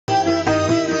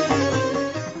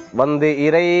வந்து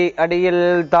இறை அடியில்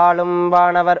தாழும்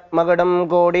வானவர் மகுடம்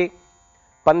கோடி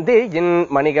பந்தியின்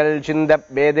மணிகள் சிந்த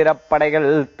பேதிரப்படைகள்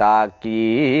தாக்கி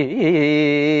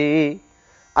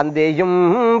அந்தேயும்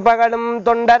பகலும்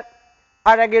தொண்டர்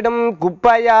அழகிடும்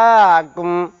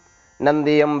குப்பையாக்கும்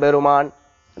நந்தியம்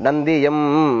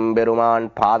பெருமான்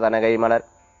பாதநகை மலர்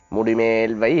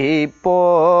முடிமேல்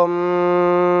வைப்போம்.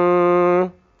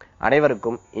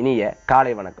 அனைவருக்கும் இனிய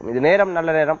காலை வணக்கம். இது நேரம் நல்ல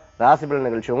நேரம் ராசிபலன்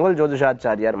நிகழ்ச்சி. உங்கள்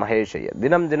ஜோதிஷாச்சாரியார் மகேஷ் ஐயர்.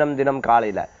 தினம்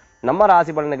காலையில நம்ம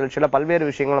ராசிபலன் நிகழ்ச்சியில பல்வேறு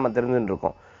விஷயங்கள் நம்ம தெரிஞ்சுட்டு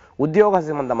இருக்கோம். உத்தியோக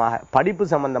சம்பந்தமாக, படிப்பு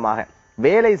சம்பந்தமாக,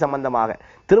 வேலை சம்பந்தமாக,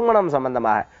 திருமணம்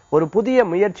சம்பந்தமாக ஒரு புதிய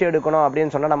முயற்சி எடுக்கணும்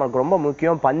அப்படின்னு சொன்னா நமக்கு ரொம்ப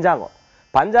முக்கியம் பஞ்சாங்கம்.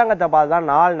 பஞ்சாங்கத்தை பார்த்து தான்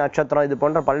நாள், நட்சத்திரம் இது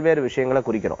போன்ற பல்வேறு விஷயங்களை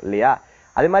குறிக்கிறோம் இல்லையா?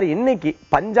 அதே மாதிரி இன்னைக்கு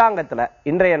பஞ்சாங்கத்துல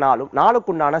இன்றைய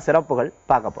நாளுக்குண்டான சிறப்புகள்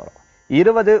பார்க்க போறோம்.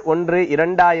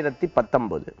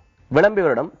 20/1/2019 விளம்பி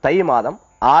வருடம் தை மாதம்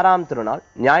 6ஆம் திருநாள்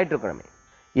ஞாயிற்றுக்கிழமை.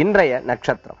 இன்றைய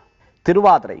நட்சத்திரம்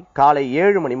திருவாதிரை காலை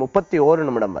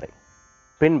 7:31 வரை,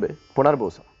 பின்பு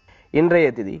புனர்பூசம். இன்றைய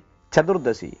திதி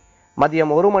சதுர்தசி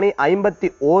மதியம்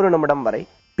 1:51 வரை,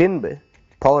 பின்பு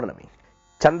பௌர்ணமி.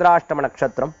 சந்திராஷ்டம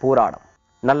நட்சத்திரம் பூராடம்.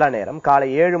 நல்ல நேரம் காலை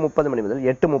 7:30 முதல்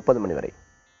 8:30 வரை.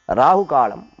 ராகு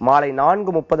காலம் மாலை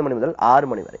 4:30 முதல்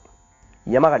 6 வரை.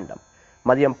 யமகண்டம்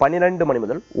மதியம் 12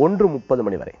 முதல்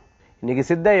 1:30 வரை. இன்னைக்கு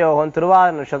சித்த யோகம்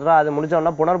திருவாதிரை நட்சத்திரம். அது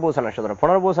முடிச்சோம்னா புனர்பூச நட்சத்திரம்.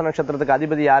 புனர்பூச நட்சத்திரத்துக்கு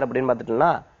அதிபதி யார் அப்படின்னு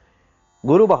பார்த்துட்டோம்னா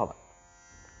குரு பகவான்.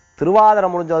 திருவாதிரை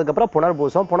முடிஞ்சதுக்கு அப்புறம்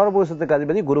புனர்பூசத்துக்கு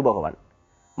அதிபதி குரு பகவான்.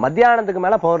 மத்தியானத்துக்கு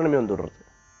மேல பௌர்ணமி வந்துடுறது.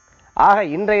 ஆக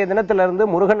இன்றைய தினத்திலிருந்து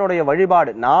முருகனுடைய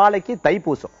வழிபாடு. நாளைக்கு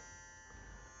தைப்பூசம்.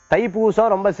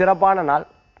 தைப்பூசம் ரொம்ப சிறப்பான நாள்.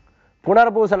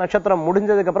 புனர்பூச நட்சத்திரம்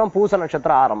முடிஞ்சதுக்கு அப்புறம் பூச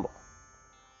நட்சத்திரம் ஆரம்பம்.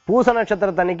 பூச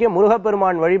நட்சத்திரத்தன்னைக்கு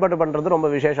முருகப்பெருமான் வழிபாடு பண்றது ரொம்ப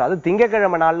விசேஷம். அது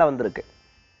திங்கக்கிழமை நாள்ல வந்திருக்கு.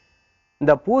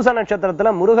 இந்த பூச நட்சத்திரத்துல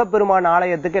முருகப்பெருமான்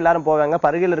ஆலயத்துக்கு எல்லாரும் போவாங்க.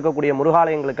 பருகில் இருக்கக்கூடிய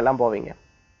முருகாலயங்களுக்கு எல்லாம் போவீங்க.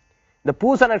 இந்த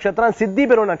பூச நட்சத்திரம் சித்தி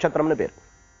பெறும் நட்சத்திரம்னு பேர்.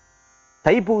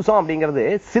 தைப்பூசம் அப்படிங்கிறது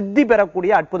சித்தி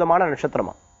பெறக்கூடிய அற்புதமான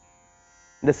நட்சத்திரமா.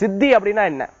 இந்த சித்தி அப்படின்னா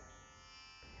என்ன?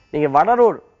 நீங்க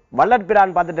வடலூர்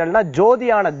வல்லற்பிரான் பார்த்துட்டேன்னா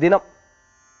ஜோதியான தினம்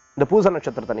இந்த பூச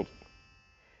நட்சத்திரத்தன்னைக்கு.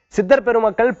 சித்தர்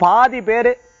பெருமக்கள் பாதி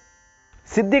பேரு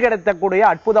சித்தி கிடைத்தக்கூடிய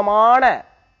அற்புதமான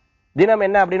தினம்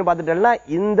என்ன அப்படின்னு பார்த்துட்டேன்னா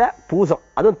இந்த பூசம்.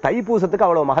 அதுவும் தைப்பூசத்துக்கு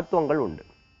அவ்வளவு மகத்துவங்கள் உண்டு.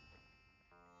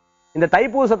 இந்த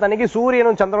தைப்பூசத்தன்னைக்கு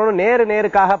சூரியனும் சந்திரனும்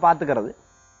நேருக்காக பார்த்துக்கிறது.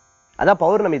 அதான்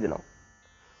பௌர்ணமி தினம்.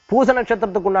 பூச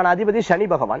நட்சத்திரத்துக்கு உண்டான அதிபதி சனி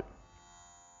பகவான்.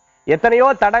 எத்தனையோ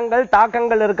தடங்கள்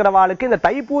தாக்கங்கள் இருக்கிறவாளுக்கு இந்த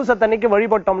தைப்பூசத்தன்னைக்கு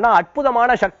வழிபட்டோம்னா அற்புதமான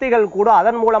சக்திகள் கூட.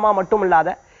 அதன் மூலமா மட்டும் இல்லாத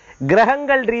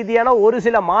கிரகங்கள் ரீதியான ஒரு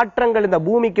சில மாற்றங்கள் இந்த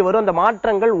பூமிக்கு வரும். அந்த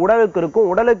மாற்றங்கள் உடலுக்கு இருக்கும்.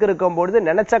 உடலுக்கு இருக்கும் பொழுது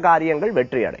நினைச்ச காரியங்கள்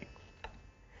வெற்றி அடையும்.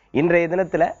 இன்றைய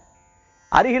தினத்துல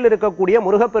அருகில் இருக்கக்கூடிய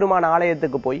முருகப்பெருமான்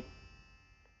ஆலயத்துக்கு போய்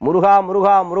முருகா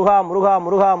முருகா முருகா முருகா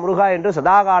முருகா முருகா என்று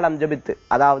சதாகாலம் ஜபித்து,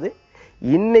 அதாவது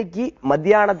இன்னைக்கு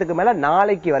மத்தியானத்துக்கு மேல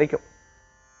நாளைக்கு வரைக்கும்,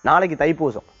 நாளைக்கு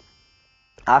தைப்பூசம்.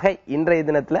 ஆக இன்றைய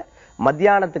தினத்துல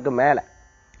மத்தியானத்துக்கு மேல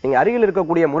நீங்க அருகில்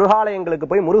இருக்கக்கூடிய முருகாலயங்களுக்கு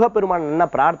போய் முருகப்பெருமான் என்ன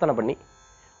பிரார்த்தனை பண்ணி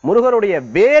முருகருடைய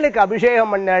வேலுக்கு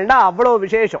அபிஷேகம் பண்ணா அவ்வளவு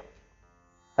விசேஷம்.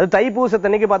 அது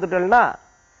தைப்பூசத்தன்னைக்கு பார்த்துட்டோம்னா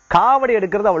காவடி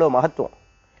எடுக்கிறது அவ்வளவு மகத்துவம்.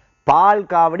 பால்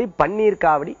காவடி, பன்னீர்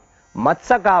காவடி, மத்ச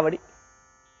காவடி,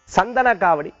 சந்தன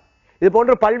காவடி, இது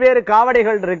போன்ற பல்வேறு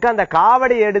காவடிகள் இருக்கு. அந்த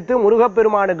காவடி எடுத்து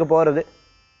முருகப்பெருமானுக்கு போறது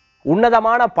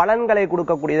உன்னதமான பலன்களை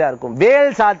கொடுக்கக்கூடியதா இருக்கும்.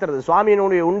 வேல் சாத்துறது,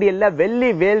 சுவாமியினுடைய உண்டியல்ல வெள்ளி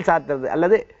வேல் சாத்துறது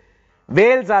அல்லது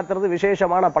வேல் சாத்துறது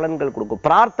விசேஷமான பலன்கள் கொடுக்கும்.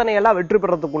 பிரார்த்தனை எல்லாம் வெற்றி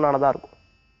பெறத்துக்கு உண்டானதா இருக்கும்.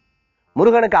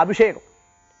 முருகனுக்கு அபிஷேகம்,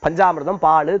 பஞ்சாமிர்தம்,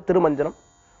 பால், திருமஞ்சனம்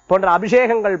போன்ற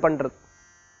அபிஷேகங்கள் பண்றது.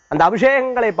 அந்த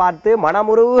அபிஷேகங்களை பார்த்து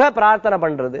மனமுருக பிரார்த்தனை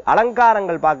பண்றது.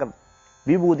 அலங்காரங்கள் பார்க்கறது,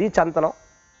 விபூதி, சந்தனம்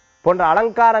போன்ற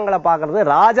அலங்காரங்களை பார்க்கறது,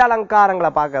 ராஜ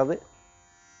அலங்காரங்களை பார்க்கறது.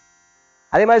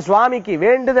 அதே மாதிரி சுவாமிக்கு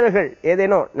வேண்டுதல்கள்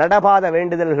ஏதேனும் நடபாத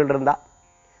வேண்டுதல்கள் இருந்தா,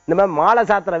 இந்த மாதிரி மாலை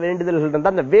சாத்திர வேண்டுதல்கள்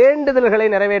இருந்தா, அந்த வேண்டுதல்களை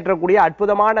நிறைவேற்றக்கூடிய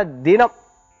அற்புதமான தினம்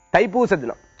தைப்பூச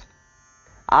தினம்.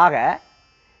 ஆக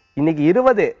இன்னைக்கு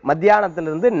 20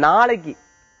 மத்தியானத்திலிருந்து நாளைக்கு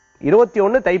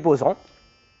 21 தைப்பூசம்.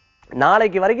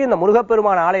 நாளைக்கு வரைக்கும் இந்த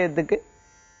முருகப்பெருமான் ஆலயத்துக்கு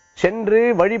சென்று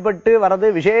வழிபட்டு வரது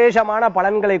விசேஷமான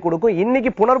பலன்களை கொடுக்கும்.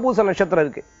 இன்னைக்கு புனர்பூச நட்சத்திரம்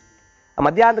இருக்கு.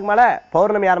 மத்தியானத்துக்கு மேல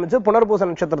பௌர்ணமி ஆரம்பிச்சு புனர்பூச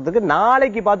நட்சத்திரத்துக்கு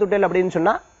நாளைக்கு பார்த்துட்டேன் அப்படின்னு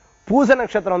சொன்னா பூச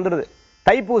நட்சத்திரம் வந்துடுது.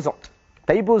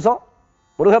 தைப்பூசம்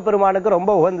முருகப்பெருமானுக்கு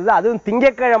ரொம்ப உகந்தது. அதுவும்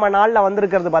திங்கட்கிழமை நாள்ல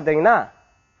வந்திருக்கிறது பார்த்தீங்கன்னா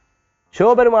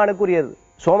சிவபெருமானுக்குரியது.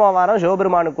 சோமவாரம்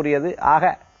சிவபெருமானுக்குரியது.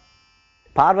 ஆக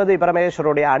பார்வதி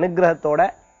பரமேஸ்வருடைய அனுகிரகத்தோட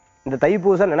இந்த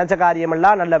தைப்பூசம் நினைச்ச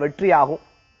காரியமெல்லாம் நல்ல வெற்றி ஆகும்.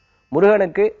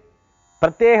 முருகனுக்கு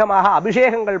பிரத்யேகமாக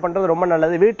அபிஷேகங்கள் பண்றது ரொம்ப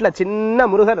நல்லது. வீட்டுல சின்ன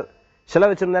முருகர் சில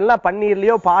வச்சிருந்தா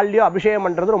பன்னீர்லயோ பால்லயோ அபிஷேகம்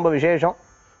பண்றது ரொம்ப விசேஷம்.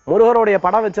 முருகருடைய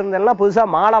படம் வச்சிருந்தேன்னா புதுசா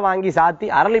மாலை வாங்கி சாத்தி,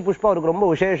 அரளி புஷ்பம் அவருக்கு ரொம்ப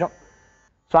விசேஷம்.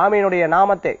 சுவாமியினுடைய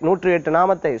நாமத்தை 108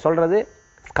 நாமத்தை சொல்றது.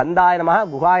 ஸ்கந்தாய நமஹ,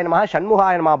 குஹாய நமஹ,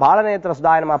 ஷண்முகாய நமஹ, பாலநேத்திர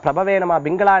சுதாய நமஹ, பிரபவே நமஹ,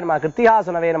 பிங்களாய நமஹ,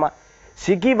 கிருத்திகாசுனவே நமஹ,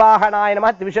 சிகி வாகனாய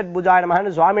நமஹ, திவிஷத் பூஜாய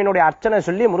நமஹன்னு சுவாமியினுடைய அர்ச்சனை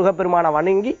சொல்லி முருகப்பெருமானை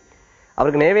வணங்கி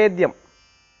அவருக்கு நைவேத்தியம்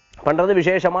பண்றது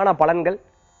விசேஷமான பலன்கள்.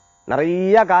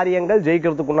 நிறைய காரியங்கள்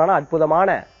ஜெயிக்கிறதுக்குண்டான அற்புதமான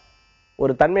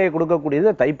ஒரு தன்மையை கொடுக்கக்கூடியது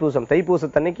தைப்பூசம்.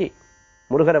 தைப்பூசத்தன்னைக்கு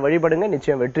முருகரை வழிபடுங்க,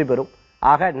 நிச்சயம் வெற்றி பெறும்.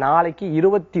 ஆக நாளைக்கு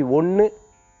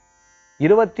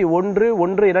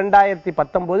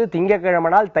 21/1/2019 திங்கட்கிழமை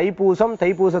நாள் தைப்பூசம்.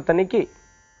 தைப்பூசத்தன்னைக்கு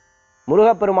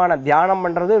முருகப்பெருமான தியானம்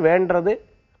பண்றது, வேண்டது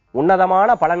உன்னதமான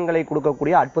பலன்களை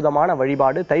கொடுக்கக்கூடிய அற்புதமான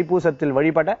வழிபாடு. தைப்பூசத்தில்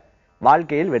வழிபட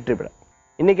வாழ்க்கையில் வெற்றி பெறும்.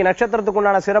 இன்னைக்கு நட்சத்திரத்துக்கு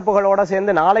உண்டான சிறப்புகளோட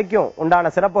சேர்ந்து நாளைக்கும்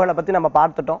உண்டான சிறப்புகளை பத்தி நம்ம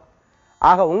பார்த்துட்டோம்.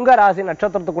 ஆக உங்க ராசி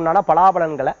நட்சத்திரத்துக்கு உண்டான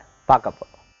பலாபலன்களை பார்க்க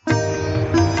போறோம்.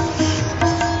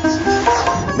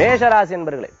 மேஷராசி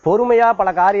என்பர்களே, பொறுமையா பல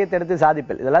காரியத்தை எடுத்து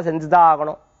சாதிப்பில். இதெல்லாம் செஞ்சுதான்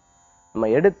ஆகணும், நம்ம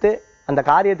எடுத்து அந்த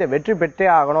காரியத்தை வெற்றி பெற்றே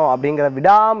ஆகணும் அப்படிங்கிற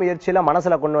விடாமுயற்சியில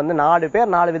மனசுல கொண்டு வந்து 4 பேர்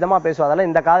 4 விதமா பேசுவோம். அதெல்லாம்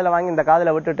இந்த காதுல வாங்கி இந்த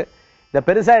காதுல விட்டுட்டு இதை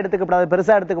பெருசா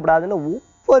எடுத்துக்கப்படாதுன்னு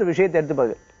ஒவ்வொரு விஷயத்தை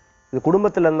எடுத்துப்பாங்க. இது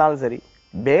குடும்பத்துல இருந்தாலும் சரி,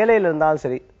 வேலையில இருந்தாலும்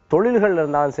சரி, தொழில்கள்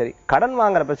இருந்தாலும் சரி, கடன்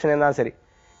வாங்குற பிரச்சனை இருந்தாலும் சரி,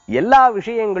 எல்லா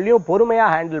விஷயங்களையும் பொறுமையா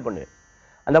ஹேண்டில் பண்ணு.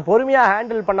 அந்த பொறுமையா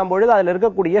ஹேண்டில் பண்ணும்பொழுது அதுல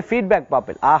இருக்கக்கூடிய ஃபீட்பேக்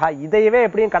பார்ப்பேன். ஆஹா, இதையவே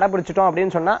எப்படியும் கடைபிடிச்சிட்டோம்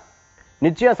அப்படின்னு சொன்னா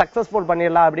நிச்சயம் சக்சஸ்ஃபுல்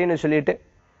பண்ணிடலாம் அப்படின்னு சொல்லிட்டு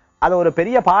அதை ஒரு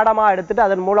பெரிய பாடமா எடுத்துட்டு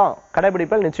அதன் மூலம்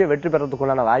கடைபிடிப்பில் நிச்சயம் வெற்றி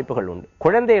பெறதுக்குள்ளான வாய்ப்புகள் உண்டு.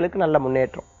 குழந்தைகளுக்கு நல்ல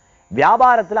முன்னேற்றம்,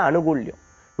 வியாபாரத்துல அனுகூல்யம்,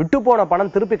 விட்டு போன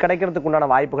பணம் திருப்பி கிடைக்கிறதுக்கு உண்டான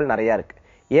வாய்ப்புகள் நிறைய இருக்கு.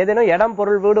 ஏதேனும் இடம்,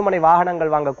 பொருள், வீடுமனை,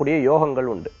 வாகனங்கள் வாங்கக்கூடிய யோகங்கள்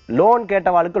உண்டு. லோன்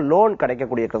கேட்டவாளுக்கு லோன்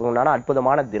கிடைக்கக்கூடிய உண்டான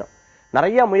அற்புதமான தினம்.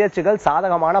 நிறைய முயற்சிகள்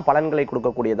சாதகமான பலன்களை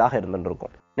கொடுக்கக்கூடியதாக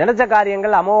இருந்துருக்கும். நினைச்ச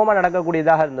காரியங்கள் அமோகமா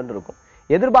நடக்கக்கூடியதாக இருந்துருக்கும்.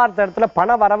 எதிர்பார்த்த இடத்துல பண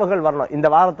வரவுகள் வரணும். இந்த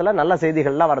வாரத்துல நல்ல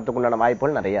செய்திகள்லாம் வரத்துக்குண்டான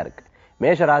வாய்ப்புகள் நிறைய இருக்கு.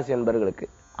 மேஷராசி என்பவர்களுக்கு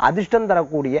அதிர்ஷ்டம்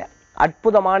தரக்கூடிய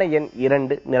அற்புதமான எண்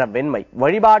 2, நிற வெண்மை.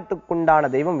 வழிபாட்டுக்குண்டான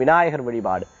தெய்வம் விநாயகர்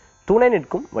வழிபாடு, துணை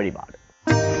நிற்கும் வழிபாடு.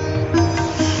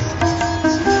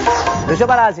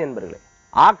 ரிஷபராசி என்பவர்களே,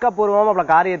 ஆக்கப்பூர்வமா பல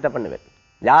காரியத்தை பண்ணுவேன்.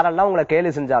 யாரெல்லாம் உங்களை கேலி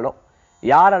செஞ்சாலும்,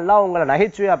 யாரெல்லாம் உங்களை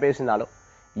நகைச்சுவையா பேசினாலும்,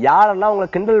 யாரெல்லாம் உங்களை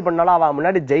கிண்டல் பண்ணாலும் அவன்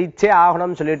முன்னாடி ஜெயிச்சே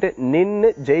ஆகணும்னு சொல்லிட்டு நின்று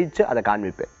ஜெயிச்சு அதை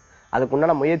காண்பிப்பேன்.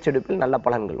 அதுக்குண்டான முயற்சி எடுப்பில் நல்ல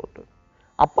பலன்கள் உண்டு.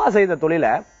 அப்பா செய்த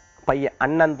தொழிலை பையன்,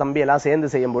 அண்ணன், தம்பி எல்லாம் சேர்ந்து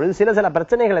செய்யும் பொழுது சில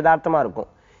பிரச்சனைகள் யதார்த்தமா இருக்கும்.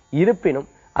 இருப்பினும்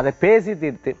அதை பேசி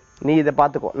தீர்த்து, நீ இதை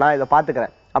பார்த்துக்கோ, நான் இதை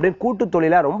பார்த்துக்கிறேன் அப்படின்னு கூட்டு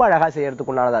தொழிலை ரொம்ப அழகா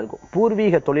செய்யறதுக்கு உண்டானதா இருக்கும்.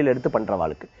 பூர்வீக தொழில் எடுத்து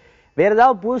பண்றவாளுக்கு, வேற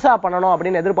ஏதாவது புதுசா பண்ணணும்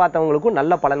அப்படின்னு எதிர்பார்த்தவங்களுக்கும்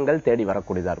நல்ல பலன்கள் தேடி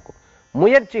வரக்கூடியதா இருக்கும்.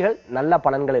 முயற்சிகள் நல்ல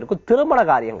பலன்கள் இருக்கும். திருமண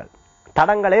காரியங்கள்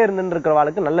தடங்களே இருந்துட்டு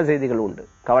இருக்கிறவாளுக்கு நல்ல செய்திகள் உண்டு.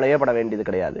 கவலையே பட வேண்டியது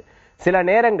கிடையாது. சில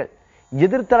நேரங்கள்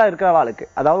எதிர்த்தலா இருக்கிறவாளுக்கு,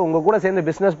 அதாவது உங்க கூட சேர்ந்து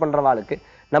பிசினஸ் பண்றவாளுக்கு,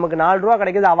 நமக்கு 4 ரூபா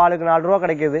கிடைக்குது, அவளுக்கு 4 ரூபா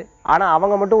கிடைக்குது, ஆனா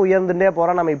அவங்க மட்டும் உயர்ந்துட்டே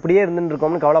போறோம், நம்ம இப்படியே இருந்துட்டு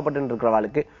இருக்கோம்னு கவலைப்பட்டு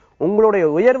இருக்கிறவாளுக்கு உங்களுடைய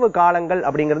உயர்வு காலங்கள்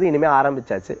அப்படிங்கிறது இனிமே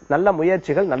ஆரம்பிச்சாச்சு. நல்ல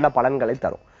முயற்சிகள் நல்ல பலன்களை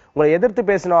தரும். உங்களை எதிர்த்து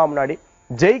பேசினவா முன்னாடி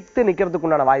ஜெயித்து நிக்கிறதுக்கு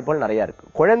உண்டான வாய்ப்புகள் நிறைய இருக்கு.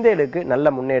 குழந்தைகளுக்கு நல்ல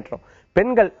முன்னேற்றம்.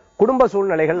 பெண்கள் குடும்ப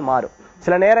சூழ்நிலைகள் மாறும்.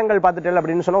 சில நேரங்கள் பார்த்துட்டேன்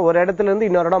அப்படின்னு சொன்னா ஒரு இடத்துல இருந்து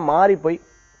இன்னொரு இடம் மாறி போய்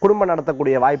குடும்பம்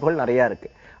நடத்தக்கூடிய வாய்ப்புகள் நிறைய இருக்கு.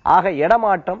 ஆக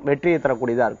இடமாற்றம் வெற்றியை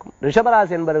தரக்கூடியதா இருக்கும்.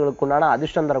 ரிஷபராசி என்பவர்களுக்குண்டான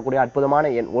அதிர்ஷ்டம் தரக்கூடிய அற்புதமான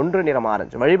எண் 1, நிறம்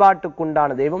ஆரஞ்சு.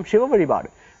 வழிபாட்டுக்குண்டான தெய்வம் சிவ வழிபாடு,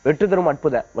 வெற்றி தரும்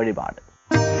அற்புத வழிபாடு.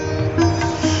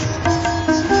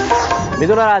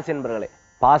 மிதுனராசி என்பவர்களே,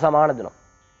 பாசமான தினம்.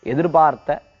 எதிர்பார்த்த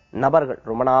நபர்கள்,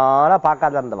 ரொம்ப நாளா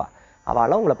பார்க்காத இருந்தவா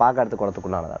அவளும் உங்களை பார்க்கறதுக்கு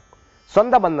வரத்துக்குண்டானதா இருக்கும்.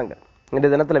 சொந்த பந்தங்கள் இந்த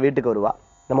தினத்துல வீட்டுக்கு வருவா.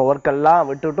 நம்ம ஒர்க்கெல்லாம்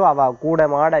விட்டுட்டு அவ கூட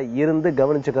மாட இருந்து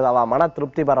கவனிச்சுக்கிறது, அவ மன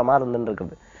திருப்திபரமா இருந்துட்டு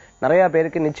இருக்குது. நிறைய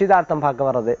பேருக்கு நிச்சயதார்த்தம் பார்க்க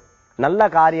வர்றது, நல்ல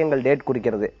காரியங்கள் டேட்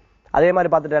குறிக்கிறது. அதே மாதிரி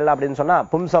பார்த்துட்டு அப்படின்னு சொன்னா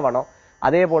பும்சவனம்,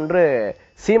 அதே போன்று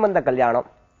சீமந்த கல்யாணம்,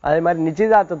 அதே மாதிரி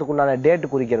நிச்சயதார்த்தத்துக்கு உண்டான டேட்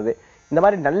குறிக்கிறது. இந்த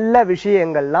மாதிரி நல்ல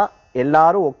விஷயங்கள்லாம்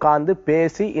எல்லாரும் உட்கார்ந்து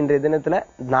பேசி இன்றைய தினத்துல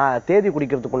தேதி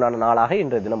குறிக்கிறதுக்கு உண்டான நாளாக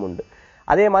இன்றைய தினம் உண்டு.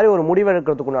 அதே மாதிரி ஒரு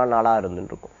முடிவெடுக்கிறதுக்கு உண்டான நாளாக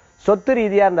இருந்துட்டு இருக்கும். சொத்து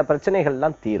ரீதியா இருந்த பிரச்சனைகள்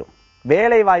எல்லாம் தீரும்.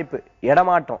 வேலை வாய்ப்பு,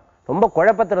 இடமாற்றம், ரொம்ப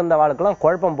குழப்பத்தில் இருந்த வாழ்க்கெல்லாம்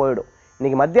குழப்பம் போயிடும்.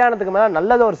 இன்னைக்கு மத்தியானத்துக்கு மேல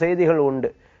நல்லது ஒரு செய்திகள் உண்டு.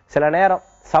 சில நேரம்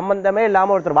சம்பந்தமே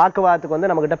இல்லாம ஒருத்தர் வாக்குவாதத்துக்கு வந்து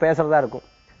நம்ம கிட்ட பேசுறதா இருக்கும்.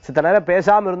 சில நேரம்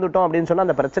பேசாம இருந்துட்டோம் அப்படின்னு சொன்னா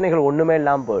அந்த பிரச்சனைகள் ஒண்ணுமே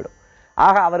இல்லாம போயிடும்.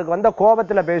 ஆக அவருக்கு வந்த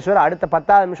கோபத்துல பேசுவார், அடுத்த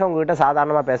 10 நிமிஷம் உங்ககிட்ட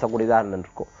சாதாரணமா பேசக்கூடியதா இருந்துட்டு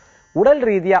இருக்கும். உடல்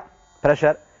ரீதியா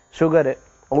பிரஷர், சுகரு,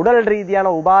 உடல் ரீதியான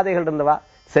உபாதைகள் இருந்தவா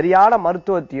சரியான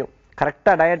மருத்துவத்தையும்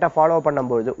கரெக்டா டயட்டை ஃபாலோ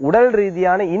பண்ணும்பொழுது உடல்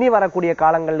ரீதியான இனி வரக்கூடிய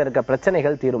காலங்கள்ல இருக்க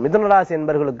பிரச்சனைகள் தீரும். மிதுனராசி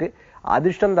என்பவர்களுக்கு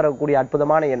அதிர்ஷ்டம் தரக்கூடிய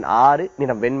அற்புதமான எண் 6,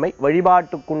 நிறம் வெண்மை.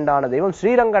 வழிபாட்டுக்குண்டான தெய்வம்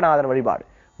ஸ்ரீரங்கநாதர் வழிபாடு,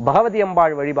 பகவதி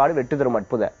அம்பாள் வழிபாடு, வெற்றி தரும்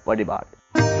அற்புத வழிபாடு.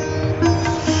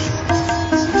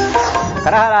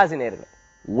 கடகராசி நேயர்களே,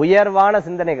 உயர்வான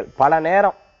சிந்தனைகள். பல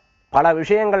நேரம் பல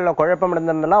விஷயங்கள்ல குழப்பம்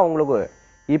இருந்திருந்தெல்லாம் உங்களுக்கு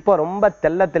இப்போ ரொம்ப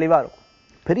தெள்ள தெளிவா இருக்கும்.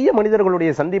 பெரிய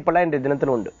மனிதர்களுடைய சந்திப்பெல்லாம் இன்றைய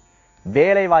தினத்தில் உண்டு.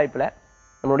 வேலை வாய்ப்புல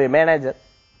நம்மளுடைய மேனேஜர்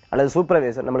அல்லது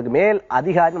சூப்பர்வைசர், நம்மளுக்கு மேல்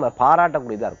அதிகாரி நம்ம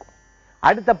பாராட்டக்கூடியதா இருக்கும்.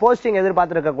 அடுத்த போஸ்டிங்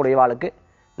எதிர்பார்த்திருக்கக்கூடிய வாழ்க்கை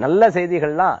நல்ல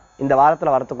செய்திகள்லாம் இந்த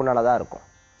வாரத்துல வரத்துக்குண்டானதா இருக்கும்.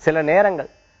 சில நேரங்கள்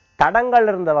தடங்கள்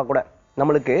இருந்தவ கூட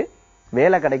நம்மளுக்கு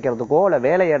வேலை கிடைக்கிறதுக்கோ இல்ல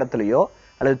வேலை இடத்துலயோ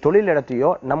அல்லது தொழில்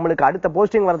இடத்தையோ நம்மளுக்கு அடுத்த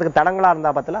போஸ்டிங் வரதுக்கு தடங்களா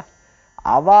இருந்தா பார்த்தல,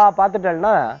 அவ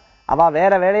பார்த்துட்டா அவ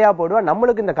வேற வேலையா போயிடுவா,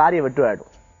 நம்மளுக்கு இந்த காரியம் வெற்றி ஆயிடும்.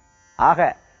 ஆக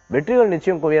வெற்றிகள்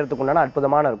நிச்சயம் குவியறதுக்கு உண்டான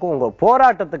அற்புதமான இருக்கும். உங்க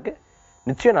போராட்டத்துக்கு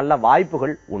நிச்சயம் நல்ல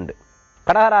வாய்ப்புகள் உண்டு.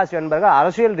 கடகராசி என்பவர்கள்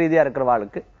அரசியல் ரீதியா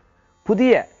இருக்கிறவாளுக்கு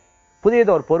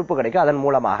புதியது ஒரு பொறுப்பு கிடைக்கும். அதன்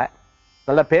மூலமாக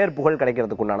நல்ல பேர் புகழ்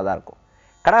கிடைக்கிறதுக்கு உண்டானதா இருக்கும்.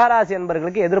 கடகராசி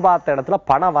என்பவர்களுக்கு எதிர்பார்த்த இடத்துல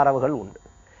பண வரவுகள் உண்டு.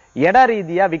 இட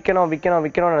ரீதியா விற்கணும்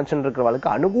நினைச்சுட்டு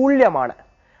இருக்கிறவர்களுக்கு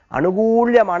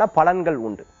அனுகூல்யமான பலன்கள்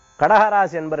உண்டு.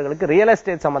 கடகராசி என்பவர்களுக்கு ரியல்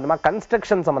எஸ்டேட் சம்பந்தமா,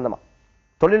 கன்ஸ்ட்ரக்ஷன் சம்பந்தமா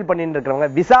தொழில் பண்ணிட்டு இருக்கிறவங்க,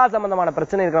 விசா சம்பந்தமான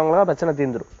பிரச்சனை இருக்கிறவங்க பிரச்சனை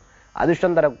தீர்ந்துடும்.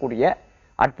 அதிர்ஷ்டம் தரக்கூடிய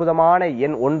அற்புதமான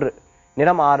எண் 1,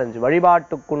 நிறம் ஆரஞ்சு.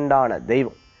 வழிபாட்டுக்குண்டான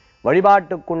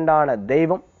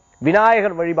தெய்வம்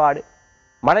விநாயகர் வழிபாடு,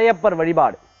 மலையப்பர்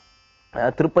வழிபாடு,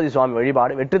 திருப்பதி சுவாமி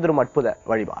வழிபாடு வெற்றி தரும் அற்புத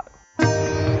வழிபாடு.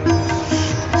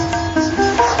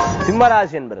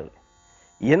 சிம்மராசி என்பவர்கள்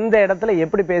எந்த இடத்துல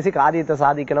எப்படி பேசி காரியத்தை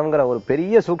சாதிக்கணுங்கிற ஒரு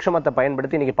பெரிய சூக்ஷமத்தை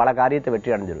பயன்படுத்தி இன்னைக்கு பல காரியத்தை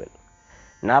வெற்றி அடைஞ்சிருவேன்.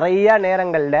 நிறைய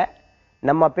நேரங்கள்ல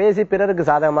நம்ம பேசி பிறருக்கு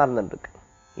சாதகமா இருந்துருக்கு.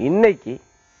 இன்னைக்கு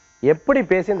எப்படி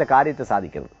பேசி இந்த காரியத்தை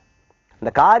சாதிக்கிறது,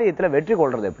 இந்த காரியத்துல வெற்றி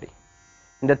கொள்றது எப்படி,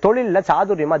 இந்த தொழில்ல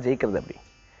சாதுரியமா ஜெயிக்கிறது எப்படி,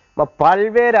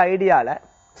 பல்வேறு ஐடியால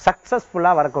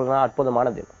சக்சஸ்ஃபுல்லா வரக்கூடிய அற்புதமான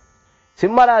தினம்.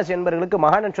 சிம்மராசி என்பவர்களுக்கு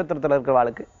மகா நட்சத்திரத்தில்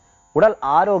இருக்கிறவாளுக்கு உடல்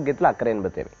ஆரோக்கியத்தில் அக்கறை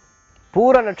என்பது தேவை.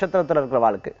 பூர நட்சத்திரத்தில்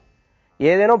இருக்கிறவாளுக்கு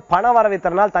ஏதேனும் பண வரவை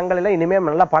தரனால் தங்களில் இனிமேல்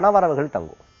நல்ல பண வரவுகள்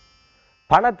தங்கும்.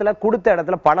 பணத்துல கொடுத்த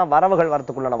இடத்துல பண வரவுகள்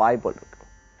வரத்துக்குள்ளான வாய்ப்புகள் இருக்கு.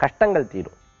 கஷ்டங்கள்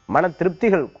தீரும், மன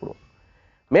திருப்திகள் கூடும்.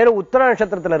 மேலும் உத்தர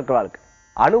நட்சத்திரத்தில் இருக்கிறவாளுக்கு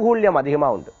அனுகூல்யம் அதிகமா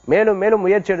உண்டு. மேலும் மேலும்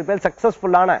முயற்சி எடுப்பில்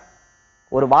சக்சஸ்ஃபுல்லான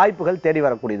ஒரு வாய்ப்புகள் தேடி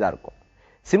வரக்கூடியதா இருக்கும்.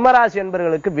 சிம்மராசி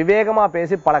என்பவர்களுக்கு விவேகமா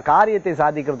பேசி பல காரியத்தை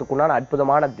சாதிக்கிறதுக்குண்டான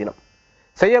அற்புதமான தினம்.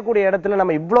 செய்யக்கூடிய இடத்துல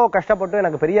நம்ம இவ்வளவு கஷ்டப்பட்டு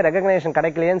எனக்கு பெரிய ரெகக்னேஷன்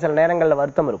கிடைக்கலையேன்னு சில நேரங்கள்ல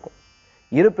வருத்தம் இருக்கும்.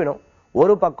 இருப்பினும்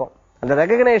ஒரு பக்கம் அந்த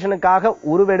ரெகக்னேஷனுக்காக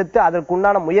உருவெடுத்து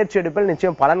அதற்குண்டான முயற்சி எடுப்பில்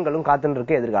நிச்சயம் பலன்களும் காத்துட்டு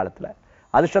இருக்கு எதிர்காலத்துல.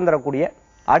 அதிர்ஷ்டம் தரக்கூடிய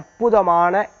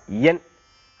அற்புதமான எண்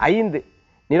 5,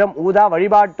 நிறம் ஊதா.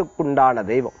 வழிபாட்டுக்குண்டான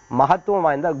தெய்வம் மகத்துவம்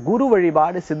வாய்ந்த குரு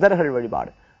வழிபாடு, சித்தர்கள்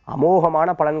வழிபாடு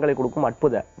அமோகமான பலன்களை கொடுக்கும்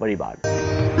அற்புத வழிபாடு.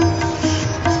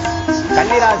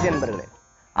 கன்னிராசி என்பவர்களே,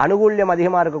 அனுகூல்யம்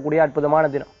அதிகமா இருக்கக்கூடிய அற்புதமான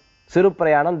தினம். சிறு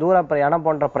பிரயாணம், தூர பிரயாணம்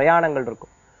போன்ற பிரயாணங்கள்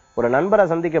இருக்கும். ஒரு நண்பரை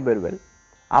சந்திக்க போயிருவேன்,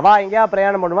 அவா எங்கேயா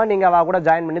பிரயாணம் பண்ணுவா, நீங்க அவா கூட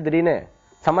ஜாயின் பண்ணி திடீர்னு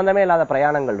சம்பந்தமே இல்லாத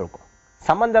பிரயாணங்கள் இருக்கும்,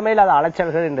 சம்பந்தமே இல்லாத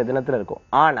அலைச்சல்கள் இந்த தினத்துல இருக்கும்.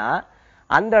 ஆனா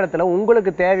அந்த இடத்துல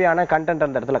உங்களுக்கு தேவையான கண்டென்ட்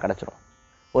அந்த இடத்துல கிடைச்சிடும்.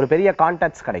 ஒரு பெரிய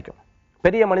கான்டாக்ட்ஸ் கிடைக்கும்,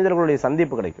 பெரிய மனிதர்களுடைய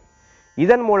சந்திப்பு கிடைக்கும்.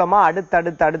 இதன் மூலமா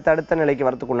அடுத்த நிலைக்கு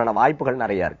வரத்துக்கு உண்டான வாய்ப்புகள்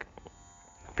நிறைய இருக்கு.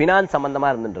 பினான்ஸ் சம்பந்தமா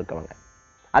இருந்துட்டு இருக்கவங்க,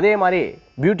 அதே மாதிரி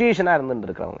பியூட்டிஷியனா இருந்துட்டு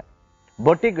இருக்கிறவங்க,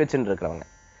 பொட்டிக் வச்சுட்டு இருக்கிறவங்க,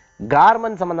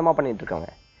 கார்மெண்ட் சம்பந்தமா பண்ணிட்டு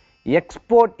இருக்கவங்க,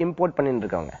 எக்ஸ்போர்ட் இம்போர்ட் பண்ணிட்டு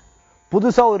இருக்கவங்க,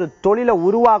 புதுசா ஒரு தொழிலை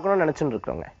உருவாக்கணும்னு நினைச்சுட்டு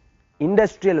இருக்கிறவங்க,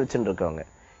 இண்டஸ்ட்ரியல் வச்சுட்டு இருக்கிறவங்க,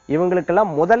 இவங்களுக்கெல்லாம்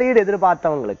முதலீடு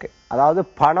எதிர்பார்த்தவங்களுக்கு, அதாவது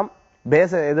பணம்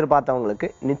பேச எதிர்பார்த்தவங்களுக்கு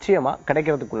நிச்சயமா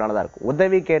கிடைக்கிறதுக்குள்ளானதா இருக்கும்.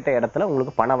 உதவி கேட்ட இடத்துல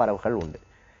உங்களுக்கு பண வரவுகள் உண்டு.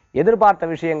 எதிர்பார்த்த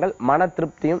விஷயங்கள் மன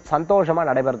திருப்தியும் சந்தோஷமா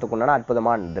நடைபெறத்துக்குண்டான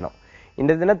அற்புதமான தினம்.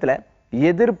 இந்த தினத்துல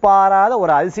எதிர்பாராத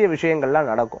ஒரு அதிசய விஷயங்கள்லாம்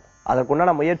நடக்கும்.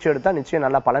 அதற்குண்டான முயற்சி எடுத்தா நிச்சயம்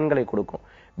நல்ல பலன்களை கொடுக்கும்.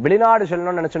 வெளிநாடு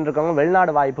செல்லணும்னு நினைச்சுட்டு இருக்கவங்க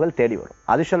வெளிநாடு வாய்ப்புகள் தேடி வரும்.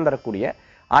 அதிர்ஷ்டம் தரக்கூடிய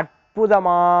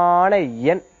அற்புதமான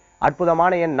எண்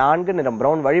 4, நிறம்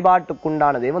பிரவுன்.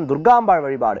 வழிபாட்டுக்குண்டான தெய்வம் துர்காம்பாள்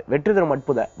வழிபாடு வெற்றி தரும்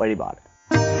அற்புத வழிபாடு.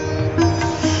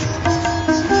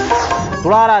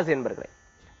 துளாராசி என்பர்களே,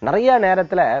 நிறைய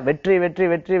நேரத்துல வெற்றி வெற்றி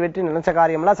வெற்றி வெற்றி நினைச்ச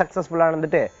காரியம்லாம் சக்சஸ்ஃபுல்லா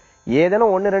நடந்துட்டு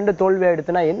ஏதேனும் 1-2 தோல்வி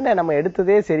எடுத்துனா என்ன நம்ம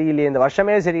எடுத்ததே சரியில்லையே, இந்த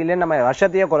வருஷமே சரியில்லைன்னு நம்ம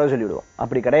வருஷத்தையே குறை சொல்லிவிடுவோம்.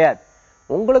 அப்படி கிடையாது.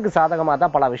 உங்களுக்கு சாதகமா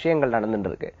தான் பல விஷயங்கள் நடந்துட்டு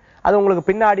இருக்கு. அது உங்களுக்கு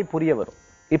பின்னாடி புரிய வரும்.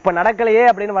 இப்ப நடக்கலையே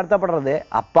அப்படின்னு வருத்தப்படுறது,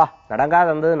 அப்பா நடக்காத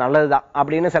இருந்தது நல்லதுதான்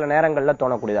அப்படின்னு சில நேரங்கள்ல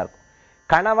தோணக்கூடியதா இருக்கும்.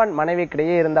 கணவன்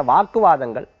மனைவிக்கிடையே இருந்த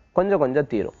வாக்குவாதங்கள் கொஞ்சம்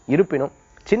தீரும். இருப்பினும்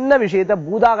சின்ன விஷயத்த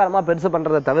பூதாகரமா பெருசு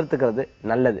பண்றதை தவிர்த்துக்கிறது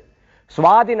நல்லது.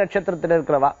 சுவாதி நட்சத்திரத்தில்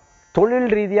இருக்கிறவா தொழில்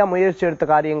ரீதியா முயற்சி எடுத்த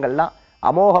காரியங்கள்லாம்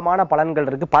அமோகமான பலன்கள்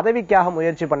இருக்கு. பதவிக்காக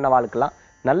முயற்சி பண்ண வாழ்க்கெல்லாம்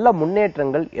நல்ல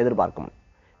முன்னேற்றங்கள் எதிர்பார்க்க முடியும்.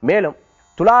 மேலும்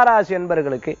துளாராசி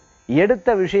என்பவர்களுக்கு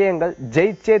எடுத்த விஷயங்கள்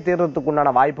ஜெயிச்சே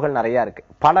தீர்றதுக்குண்டான வாய்ப்புகள் நிறைய இருக்கு.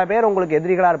 பல பேர் உங்களுக்கு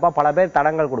எதிரிகளா இருப்பா, பல பேர்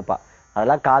தடங்கள் கொடுப்பா,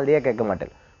 அதெல்லாம் காலையே கேட்க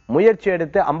மாட்டேன். முயற்சி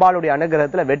எடுத்து அம்பாளுடைய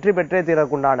அனுகிரகத்துல வெற்றி பெற்றே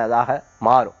தீரக்குண்டானதாக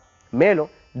மாறும்.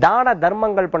 மேலும் தான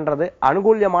தர்மங்கள் பண்றது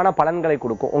அனுகூல்யமான பலன்களை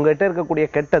கொடுக்கும். உங்ககிட்ட இருக்கக்கூடிய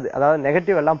கெட்டது, அதாவது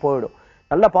நெகட்டிவ் எல்லாம் போயிடும்.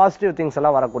 நல்ல பாசிட்டிவ் திங்ஸ்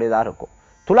எல்லாம் வரக்கூடியதா இருக்கும்.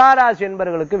 துளாராசி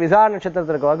என்பவர்களுக்கு விசா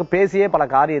நட்சத்திரத்தில் இருக்கிறவங்க பேசியே பல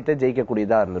காரியத்தை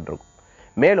ஜெயிக்கக்கூடியதா இருந்துட்டு இருக்கும்.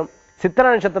 மேலும் சித்திர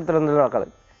நட்சத்திரத்தில் இருந்தவர்கள்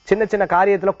சின்ன சின்ன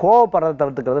காரியத்துல கோவப்படுறதை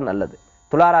தவிர்த்துக்கிறது நல்லது.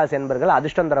 துளாராசி என்பவர்கள்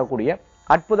அதிர்ஷ்டம் தரக்கூடிய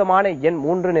அற்புதமான எண்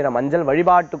 3 நிற மஞ்சள்.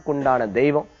 வழிபாட்டுக்குண்டான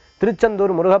தெய்வம்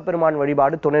திருச்செந்தூர் முருகப்பெருமான்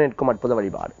வழிபாடு, துணை நிற்கும் அற்புத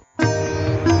வழிபாடு.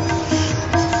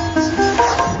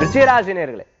 விருச்சிகராசி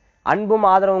நேயர்களே, அன்பும்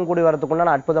ஆதரவும் கூடி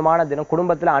வரதுக்குண்டான அற்புதமான தினம்.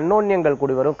 குடும்பத்தில் அன்னோன்யங்கள்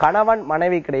கூடி வரும். கணவன்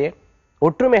மனைவிக்கிடையே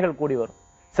ஒற்றுமைகள் கூடி வரும்.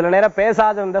 சில நேரம்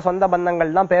பேசாத இருந்த சொந்த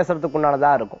பந்தங்கள் தான்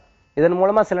பேசுறதுக்குண்டானதா இருக்கும். இதன்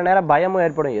மூலமா சில நேரம் பயமும்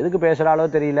ஏற்படும். எதுக்கு பேசுறாளோ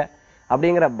தெரியல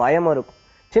அப்படிங்கிற பயமும் இருக்கும்.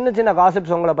 சின்ன சின்ன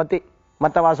காசிப்ஸ் உங்களை பத்தி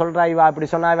மற்றவா சொல்றா, இவா அப்படி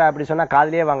சொன்னா இவா அப்படி சொன்னா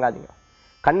காதலியே வாங்காதீங்க.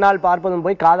 கண்ணால் பார்ப்பதும்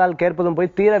போய் காதால் கேட்பதும்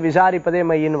போய் தீர விசாரிப்பதே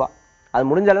மையின்வா. அது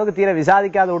முடிஞ்ச அளவுக்கு தீர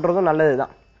விசாரிக்காத விட்டுறதும்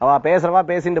நல்லதுதான். அவ பேசுறவா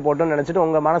பேசிட்டு போட்டோம்னு நினைச்சிட்டு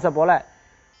உங்க மனசை போல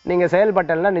நீங்க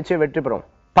செயல்பட்டா நிச்சயம் வெற்றி பெறும்.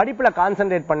 படிப்புல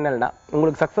கான்சென்ட்ரேட் பண்ணலன்னா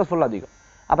உங்களுக்கு சக்சஸ்ஃபுல் அதிகம்.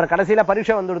 அப்புறம் கடைசியில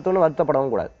பரீட்சை வந்துடுத்துன்னு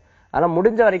வருத்தப்படவும் கூடாது. ஆனா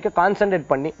முடிஞ்ச வரைக்கும் கான்சென்ட்ரேட்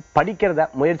பண்ணி படிக்கிறத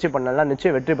முயற்சி பண்ணலாம்,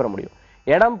 நிச்சயம் வெற்றி பெற முடியும்.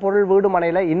 இடம் பொருள் வீடு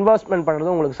மனையில இன்வெஸ்ட்மெண்ட்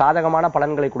பண்றது உங்களுக்கு சாதகமான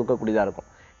பலன்களை கொடுக்கக்கூடியதா இருக்கும்.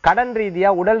 கடன் ரீதியா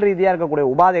உடல் ரீதியா இருக்கக்கூடிய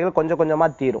உபாதைகள் கொஞ்சம் கொஞ்சமா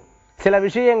தீரும். சில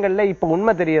விஷயங்கள்ல இப்ப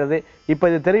உண்மை தெரிகிறது, இப்ப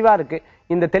இது தெளிவா இருக்கு,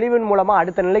 இந்த தெளிவின் மூலமா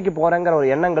அடுத்த நிலைக்கு போறங்கிற ஒரு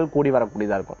எண்ணங்கள் கூடி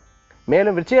வரக்கூடியதா இருக்கும்.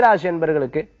 மேலும் விருச்சிகராசி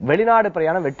என்பவர்களுக்கு வெளிநாடு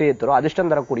பிரயாணம் வெற்றியை தரும்.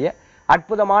 அதிர்ஷ்டம் தரக்கூடிய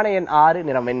அற்புதமான எண் 6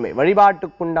 நிறம் வெண்மை.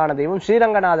 வழிபாட்டுக்குண்டான தெய்வம்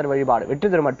ஸ்ரீரங்கநாதர் வழிபாடு, வெற்றி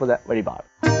தரும் அற்புத வழிபாடு.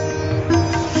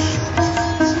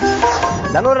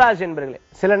 தனுராசி என்பவர்களே,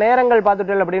 சில நேரங்கள்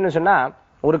பார்த்துட்டு அப்படின்னு சொன்னா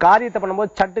ஒரு காரியத்தை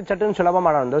பண்ணும்போது சட்டுன்னு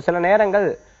சுலபமான வந்து சில நேரங்கள்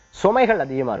சுமைகள்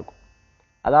அதிகமா இருக்கும்.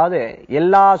 அதாவது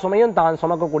எல்லா சுமையும் தான்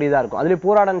சுமக்கக்கூடியதா இருக்கும். அதுலயும்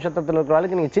பூராட நட்சத்திரத்தில்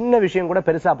இருக்கிறவங்களுக்கு நீங்க சின்ன விஷயம் கூட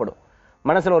பெருசாப்படும்.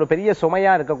 மனசுல ஒரு பெரிய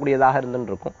சுமையா இருக்கக்கூடியதாக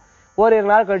இருந்துட்டு இருக்கும். ஓரிரு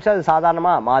நாள் கழிச்சு அது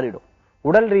சாதாரணமா மாறிடும்.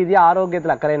 உடல் ரீதியா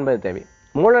ஆரோக்கியத்தில் அக்கறை என்பது தேவை.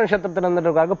 மூல நட்சத்திரத்தில் இருந்துட்டு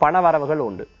இருக்கிறவங்களுக்கு பண வரவுகள்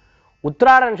உண்டு.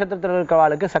 உத்திராட நட்சத்திரத்தில்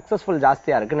இருக்கிறவங்களுக்கு சக்சஸ்ஃபுல்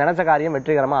ஜாஸ்தியா இருக்கு. நினைச்ச காரியம்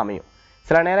வெற்றிகரமா அமையும்.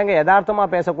 சில நேரங்கள் யதார்த்தமா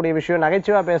பேசக்கூடிய விஷயம்,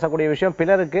 நகைச்சுவா பேசக்கூடிய விஷயம்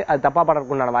பிறருக்கு அது தப்பா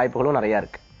படறதுக்குண்டான வாய்ப்புகளும் நிறைய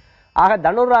இருக்கு. ஆக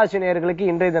தனுராசி நேயர்களுக்கு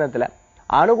இன்றைய தினத்துல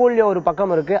அனுகூல்யம் ஒரு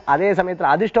பக்கம் இருக்கு, அதே சமயத்துல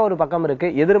அதிர்ஷ்டம் ஒரு பக்கம் இருக்கு,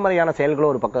 எதிர்மறையான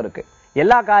செயல்களும் ஒரு பக்கம் இருக்கு.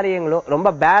 எல்லா காரியங்களும்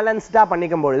ரொம்ப பேலன்ஸ்டா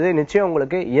பண்ணிக்கும் பொழுது நிச்சயம்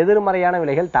உங்களுக்கு எதிர்மறையான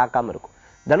விலைகள் தாக்காம இருக்கும்.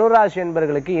 தனுராசி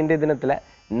என்பவர்களுக்கு இன்றைய தினத்துல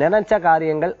நினைச்ச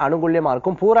காரியங்கள் அனுகூல்யமா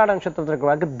இருக்கும். பூராட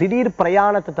நட்சத்திரத்திற்கு திடீர்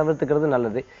பிரயாணத்தை தவிர்த்துக்கிறது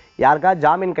நல்லது. யாருக்கா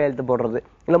ஜாமீன் கையெழுத்து போடுறது,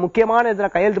 இல்ல முக்கியமான இதுல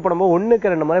கையெழுத்து போடும்போது 1க்கு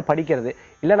 2 முறை படிக்கிறது,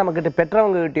 இல்ல நம்ம கிட்ட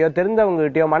பெற்றவங்க கிட்டயோ தெரிந்தவங்க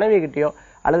கிட்டயோ மனைவி கிட்டயோ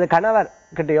அல்லது கணவர்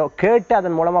கிட்டயோ கேட்டு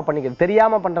அதன் மூலமா பண்ணிக்கிறது,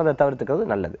 தெரியாம பண்றதை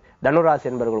தவிர்த்துக்கிறது நல்லது. தனுராசி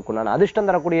என்பவர்களுக்குண்டான அதிர்ஷ்டம்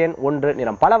தரக்கூடிய எண் 1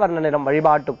 நிறம் பல வர்ண நிறம்.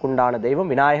 வழிபாட்டுக்குண்டான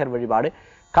தெய்வம் விநாயகர் வழிபாடு,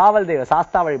 காவல் தெய்வ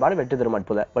சாஸ்தா வழிபாடு, வெற்றி தரும்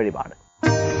அற்புத வழிபாடு.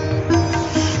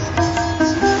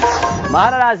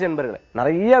 மகராசி என்பவர்களே,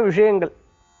 நிறைய விஷயங்கள்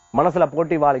மனசுல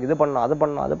போட்டி வாழ்க்கை, இது பண்ணும் அது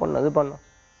பண்ணும் அது பண்ணும் அது பண்ணும்.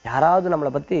 யாராவது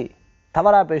நம்மளை பத்தி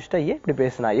தவறா பேசிட்டா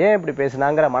ஏன் இப்படி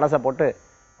பேசினாங்கிற மனசை போட்டு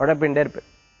உழப்பின்ண்டே இருப்பேன்.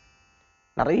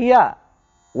 நிறைய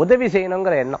உதவி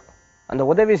செய்யணுங்கிற எண்ணம், அந்த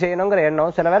உதவி செய்யணுங்கிற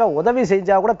எண்ணம் சில வேளை உதவி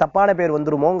செஞ்சா கூட தப்பான பேர்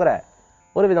வந்துருமோங்கிற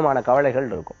ஒரு விதமான கவலைகள்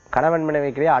இருக்கும். கணவன்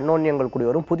மனைவிக்கிடையே அன்னோன்யங்கள் கூடி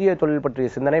வரும். புதிய தொழில் பற்றிய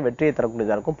சிந்தனை வெற்றியை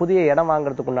தரக்கூடியதா இருக்கும். புதிய இடம்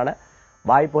வாங்குறதுக்கு உண்டான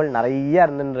வாய்ப்புகள் நிறைய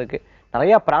இருந்துன்னு இருக்கு.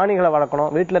 நிறைய பிராணிகளை வளர்க்கணும்,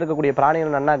 வீட்டில் இருக்கக்கூடிய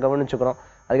பிராணிகளை நல்லா கவனிச்சுக்கணும்.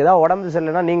 அதுக்கு ஏதாவது உடம்பு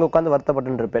சரியில்லைன்னா நீங்க உட்காந்து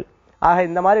வருத்தப்பட்டு இருப்பேன். ஆக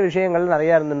இந்த மாதிரி விஷயங்கள்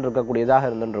நிறைய இருந்துட்டு இருக்கக்கூடியதாக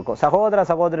இருந்துட்டு இருக்கும். சகோதர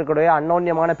சகோதரிகளுடைய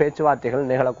அன்னோன்யமான பேச்சுவார்த்தைகள்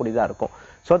நிகழக்கூடியதா இருக்கும்.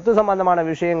 சொத்து சம்பந்தமான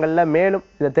விஷயங்கள்ல மேலும்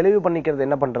இதை தெளிவு பண்ணிக்கிறது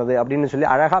என்ன பண்றது அப்படின்னு சொல்லி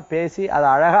அழகா பேசி அதை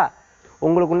அழகா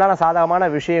உங்களுக்கு உண்டான சாதகமான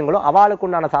விஷயங்களும் அவளுக்கு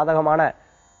உண்டான சாதகமான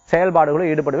செயல்பாடுகளும்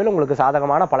ஈடுபடுவதில் உங்களுக்கு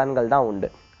சாதகமான பலன்கள் தான் உண்டு.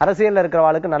 அரசியல்ல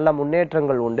இருக்கிறவாளுக்கு நல்ல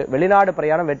முன்னேற்றங்கள் உண்டு. வெளிநாடு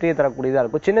பிரயாணம் வெற்றியை தரக்கூடியதா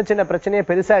இருக்கும். சின்ன சின்ன பிரச்சனையை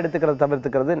பெருசா எடுத்துக்கிறது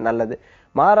தவிர்த்துக்கிறது நல்லது.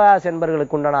 மகராசி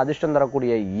என்பவர்களுக்கு உண்டான அதிர்ஷ்டம்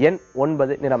தரக்கூடிய எண்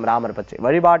 9 நிறம் ராமர் பச்சை.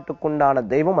 வழிபாட்டுக்குண்டான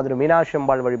தெய்வம் அது மீனாட்சி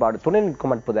அம்பாள் வழிபாடு, துணை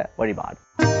நிற்கும் அற்புத வழிபாடு.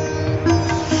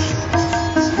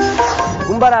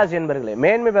 கும்பராசி என்பவர்களே,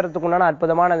 மேன்மை பெறத்துக்குண்டான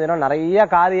அற்புதமான தினம். நிறைய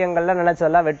காரியங்கள்ல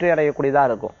நினைச்சதெல்லாம் வெற்றி அடையக்கூடியதா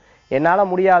இருக்கும். என்னால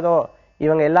முடியாதோ,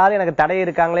 இவங்க எல்லாரும் எனக்கு தடை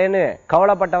இருக்காங்களேன்னு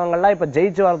கவலைப்பட்டவங்கலாம் இப்ப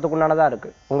ஜெயிச்சு வரதுக்குண்டானதா இருக்கு.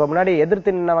 உங்க முன்னாடி எதிர்த்து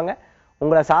நின்னவங்க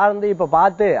உங்களை சார்ந்து இப்ப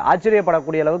பார்த்து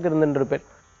ஆச்சரியப்படக்கூடிய அளவுக்கு இருந்துட்டு இருப்பேன்.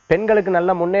 பெண்களுக்கு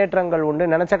நல்ல முன்னேற்றங்கள் உண்டு.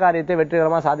 நினைச்ச காரியத்தை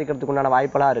வெற்றிகரமா சாதிக்கிறதுக்கு உண்டான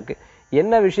வாய்ப்பெல்லாம் இருக்கு.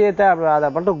 என்ன விஷயத்தை அதை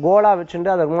மட்டும் கோலா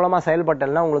வச்சுட்டு அதன் மூலமா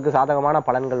செயல்பட்டல்னா உங்களுக்கு சாதகமான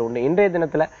பலன்கள் உண்டு. இன்றைய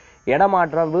தினத்துல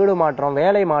இடமாற்றம், வீடு மாற்றம்,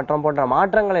 வேலை மாற்றம் போன்ற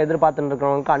மாற்றங்களை எதிர்பார்த்துட்டு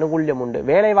இருக்கிறவங்களுக்கு அனுகூல்யம் உண்டு.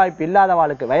 வேலை வாய்ப்பு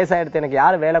இல்லாதவாளுக்கு, வயசாயிடுத்து எனக்கு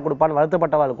யாரு வேலை கொடுப்பான்னு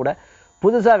வருத்தப்பட்டவாள் கூட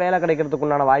புதுசா வேலை கிடைக்கிறதுக்கு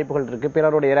உண்டான வாய்ப்புகள் இருக்கு.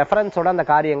 பிறருடைய ரெஃபரன்ஸோட அந்த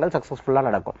காரியங்கள் சக்சஸ்ஃபுல்லா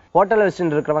நடக்கும். ஹோட்டல்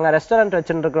வச்சுட்டு இருக்கிறவங்க, ரெஸ்டாரண்ட்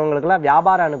வச்சுட்டு இருக்கிறவங்களுக்கு எல்லாம்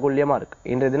வியாபார அனுகூல்யமா இருக்கு.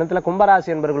 இன்றைய தினத்துல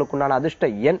கும்பராசி என்பவர்களுக்கு உண்டான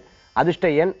அதிர்ஷ்ட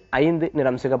எண் 5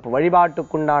 நிறம் சிகப்பு.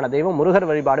 வழிபாட்டுக்குண்டான தெய்வம் முருகர்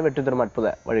வழிபாடு, வெற்றி தரும்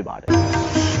அற்புத வழிபாடு.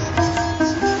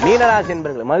 மீனராசி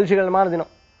என்பவர்கள் மகிழ்ச்சிகரமான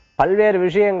தினம். பல்வேறு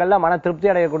விஷயங்கள்ல மன திருப்தி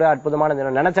அடையக்கூடிய அற்புதமான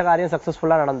தினம். நினைச்ச காரியம்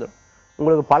சக்சஸ்ஃபுல்லா நடந்துடும்.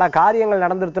 உங்களுக்கு பல காரியங்கள்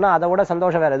நடந்துருச்சுன்னா அதை விட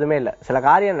சந்தோஷம் வேற எதுவுமே இல்லை. சில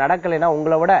காரியம் நடக்கலைன்னா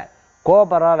உங்களை விட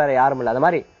கோபப்படுறா வேற யாரும் இல்லை. அது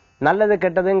மாதிரி நல்லது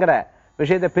கெட்டதுங்கிற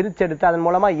விஷயத்தை பிரிச்செடுத்து அதன்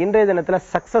மூலமா இன்றைய தினத்துல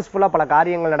சக்சஸ்ஃபுல்லா பல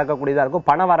காரியங்கள் நடக்கக்கூடியதா இருக்கும்.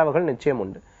 பண வரவுகள் நிச்சயம்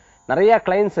உண்டு. நிறைய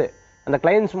கிளைண்ட்ஸ், அந்த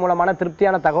கிளைண்ட்ஸ் மூலமான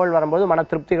திருப்தியான தகவல் வரும்போது மன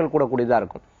திருப்திகள் கூடக்கூடியதா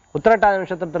இருக்கும். உத்திரட்டாதி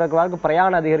நட்சத்திரத்தில் இருக்கிறவர்களுக்கு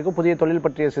பிரயாண அதிகரிக்கும். புதிய தொழில்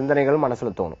பற்றிய சிந்தனைகள்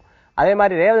மனசுல தோணும். அதே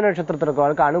மாதிரி ரேவதி நட்சத்திரத்தில்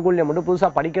இருக்கிறவர்களுக்கு அனுகூல்யம் உண்டு. புதுசா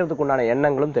படிக்கிறதுக்கு உண்டான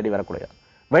எண்ணங்களும் தேடி வரக்கூடியது.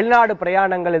 வெளிநாடு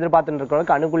பிரயாணங்கள் எதிர்பார்த்துட்டு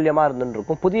இருக்கிறவர்களுக்கு அனுகூல்யமா இருந்துட்டு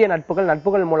இருக்கும். புதிய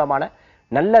நட்புகள் மூலமான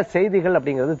நல்ல செய்திகள்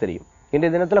அப்படிங்கிறது தெரியும்.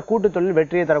 இன்றைய தினத்துல கூட்டு தொழில்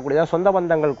வெற்றியை தரக்கூடியதா, சொந்த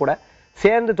பந்தங்கள் கூட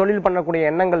சேர்ந்து தொழில் பண்ணக்கூடிய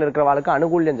எண்ணங்கள் இருக்கிறவர்களுக்கு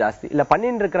அனுகூல்யம் ஜாஸ்தி, இல்ல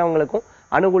பண்ணிட்டு இருக்கிறவங்களுக்கும்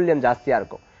அனுகூல்யம் ஜாஸ்தியா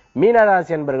இருக்கும்.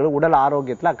 மீனராசி என்பவர்கள் உடல்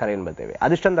ஆரோக்கியத்துல அக்கறை என்பது தேவை.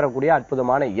 அதிர்ஷ்டம் தரக்கூடிய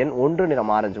அற்புதமான எண் 1,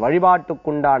 நிறம் ஆரஞ்சு.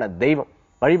 வழிபாட்டுக்குண்டான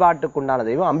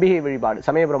தெய்வம் அம்பிகை வழிபாடு,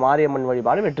 சமயபுரம் மாரியம்மன்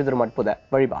வழிபாடு வெற்றி தரும் அற்புத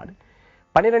வழிபாடு.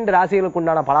 12 ராசிகளுக்கு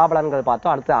உண்டான பலாபலன்கள்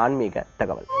பார்த்தோம். அடுத்து ஆன்மீக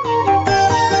தகவல்.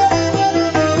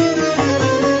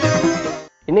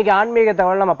 இன்னைக்கு ஆன்மீக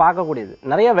தகவல் நம்ம பார்க்கக்கூடியது,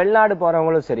 நிறைய வெளிநாடு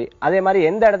போறவங்களும் சரி, அதே மாதிரி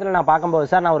எந்த இடத்துல நான் பார்க்கும்போது,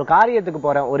 சார் நான் ஒரு காரியத்துக்கு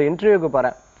போறேன், ஒரு இன்டர்வியூக்கு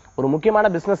போறேன், ஒரு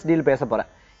முக்கியமான பிசினஸ் டீல் பேச போறேன்,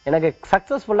 எனக்கு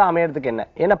சக்சஸ்ஃபுல்லா அமையறதுக்கு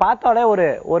என்ன பார்த்தாலே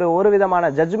ஒரு விதமான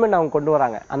ஜட்ஜ்மெண்ட் அவங்க கொண்டு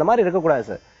வராங்க. அந்த மாதிரி இருக்கக்கூடாது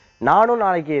சார். நானும்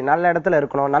நாளைக்கு நல்ல இடத்துல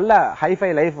இருக்கணும், நல்ல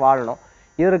ஹைஃபை லைஃப் வாழணும்,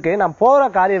 இதற்கு நான் போற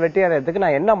காரியம் வெற்றி அடைறதுக்கு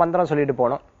நான் என்ன மந்திரம் சொல்லிட்டு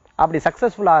போனோம், அப்படி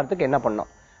சக்சஸ்ஃபுல் ஆகிறதுக்கு என்ன பண்ணணும்,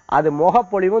 அது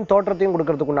முகப்பொழிவும் தோற்றத்தையும்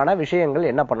கொடுக்கறதுக்குண்டான விஷயங்கள்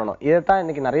என்ன பண்ணணும், இதைத்தான்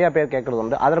இன்னைக்கு நிறைய பேர் கேட்கறது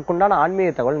உண்டு. அதற்குண்டான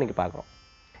ஆன்மீக தகவல் இன்னைக்கு பார்க்கிறோம்.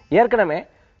 ஏற்கனவே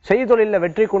செய்தொழில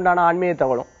வெற்றிக்கு உண்டான ஆன்மீக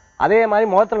தகவலும், அதே மாதிரி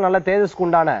முகத்தில் நல்ல தேஜஸ்க்கு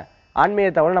உண்டான ஆன்மீக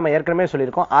தகவல் நம்ம ஏற்கனவே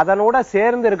சொல்லியிருக்கோம். அதனோட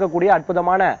சேர்ந்து இருக்கக்கூடிய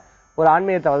அற்புதமான ஒரு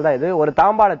ஆன்மீக தகவல் தான் இது. ஒரு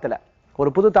தாம்பாளத்துல, ஒரு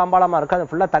புது தாம்பாளமா இருக்கு, அது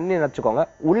ஃபுல்லா தண்ணி நினைச்சுக்கோங்க.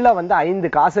 உள்ள 5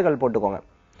 காசுகள் போட்டுக்கோங்க.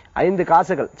 5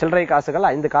 காசுகள், சில்லறை காசுகள்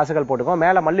 5 காசுகள் போட்டுக்கோங்க.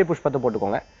 மேல மல்லி புஷ்பத்தை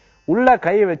போட்டுக்கோங்க. உள்ள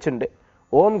கை வச்சுண்டு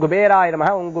ஓம் குபேராய நமஹ,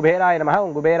 ஓம் குபேராய நமஹ,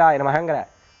 ஓம் குபேராய நமஹங்கிற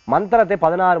மந்திரத்தை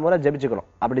 16 முறை ஜபிச்சுக்கணும்.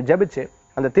 அப்படி ஜபிச்சு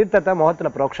அந்த தீர்த்தத்தை முகத்துல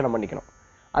புரோக்ஷனம் பண்ணிக்கணும்.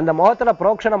 அந்த முகத்துல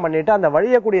புரோக்ஷனம் பண்ணிட்டு அந்த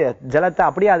வழியக்கூடிய ஜலத்தை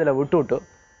அப்படியே அதுல விட்டு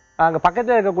அங்க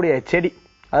பக்கத்துல இருக்கக்கூடிய செடி,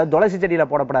 அதாவது துளசி செடியில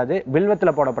போடப்படாது,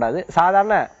 வில்வத்துல போடப்படாது,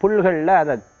 சாதாரண புல்கள்ல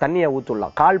அந்த தண்ணியை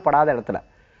ஊத்துடலாம். கால் படாத இடத்துல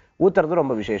ஊத்துறது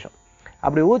ரொம்ப விசேஷம்.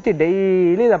 அப்படி ஊத்தி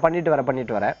டெய்லி இதை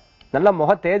பண்ணிட்டு வர நல்ல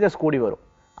முக தேஜஸ் கூடி வரும்.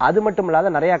 அது மட்டும்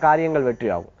இல்லாத நிறைய காரியங்கள் வெற்றி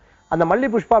ஆகும். அந்த மல்லி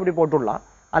புஷ்பம் அப்படி போட்டுடலாம்.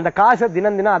 அந்த காசை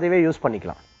தினம் அதுவே யூஸ்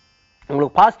பண்ணிக்கலாம்.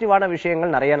 உங்களுக்கு பாசிட்டிவான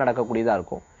விஷயங்கள் நிறைய நடக்கக்கூடியதா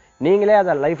இருக்கும். நீங்களே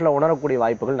அதை லைஃப்ல உணரக்கூடிய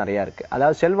வாய்ப்புகள் நிறைய இருக்கு.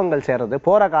 அதாவது செல்வங்கள் சேர்றது,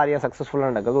 போற காரியம்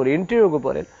சக்சஸ்ஃபுல்லா நடக்குது, ஒரு இன்டர்வியூக்கு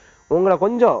போறது, உங்களை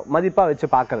கொஞ்சம் மதிப்பா வச்சு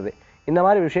பாக்குறது, இந்த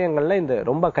மாதிரி விஷயங்கள்ல இந்த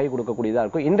ரொம்ப கை கொடுக்கக்கூடியதா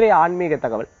இருக்கும். இன்றைய ஆன்மீக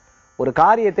தகவல், ஒரு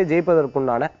காரியத்தை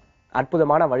ஜெயிப்பதற்குண்டான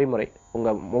அற்புதமான வழிமுறை.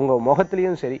 உங்க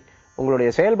முகத்திலையும் சரி, உங்களுடைய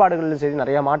செயல்பாடுகளிலும் சரி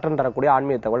நிறைய மாற்றம் தரக்கூடிய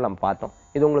ஆன்மீக தகவல் நம்ம பார்த்தோம்.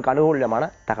 இது உங்களுக்கு அனுகூலமான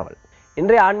தகவல்.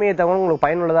 இன்றைய ஆன்மீக தகவல் உங்களுக்கு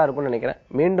பயனுள்ளதா இருக்கும்னு நினைக்கிறேன்.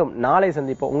 மீண்டும் நாளை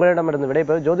சந்திப்போம். உங்களிடமிருந்து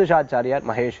விடைபெறும் ஜோதிஷாச்சாரியார்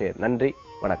மகேஷ் ஐயர். நன்றி,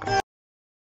 வணக்கம்.